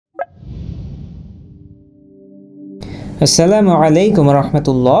Assalamu alaikum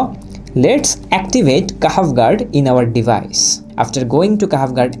warahmatullah. Let's activate Kahf Guard in our device. After going to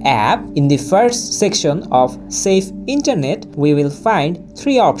Kahf Guard app, in the first section of Safe Internet, we will find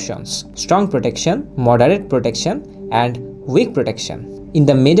three options: strong protection, moderate protection, and weak protection. In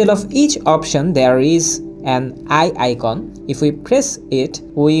the middle of each option, there is an eye icon. If we press it,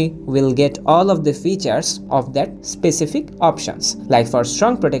 we will get all of the features of that specific options. Like for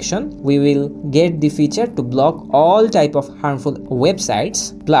strong protection, we will get the feature to block all type of harmful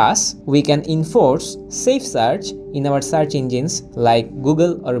websites. Plus, we can enforce safe search in our search engines like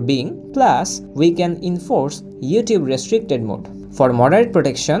Google or Bing. Plus, we can enforce YouTube restricted mode. For moderate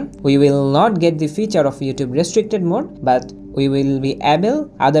protection, we will not get the feature of YouTube restricted mode, but we will be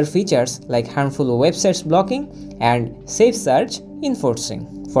able other features like harmful websites blocking and safe search enforcing.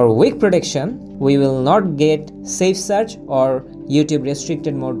 For weak protection, we will not get safe search or YouTube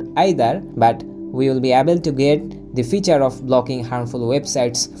restricted mode either, but we will be able to get the feature of blocking harmful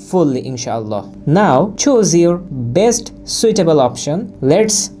websites fully, inshallah. Now choose your best suitable option.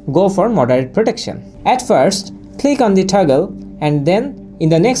 Let's go for moderate protection. At first, click on the toggle and then in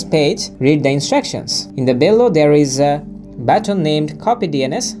the next page read the instructions. In the below there is a button named copy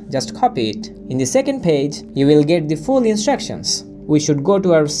DNS. Just copy it. In the second page you will get the full instructions. We should go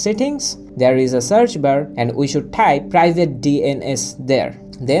to our settings. There is a search bar and we should type private DNS there.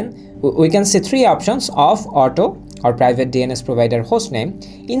 Then we can see three options: off, auto, or private DNS provider hostname.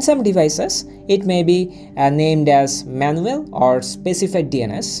 In some devices it may be named as manual or specified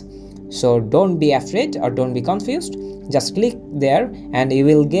DNS. So don't be afraid or don't be confused. Just click there and you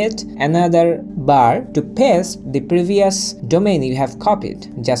will get another bar to paste the previous domain you have copied.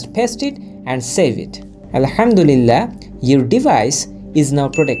 Just paste it and save it. Alhamdulillah, your device is now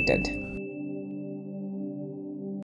protected.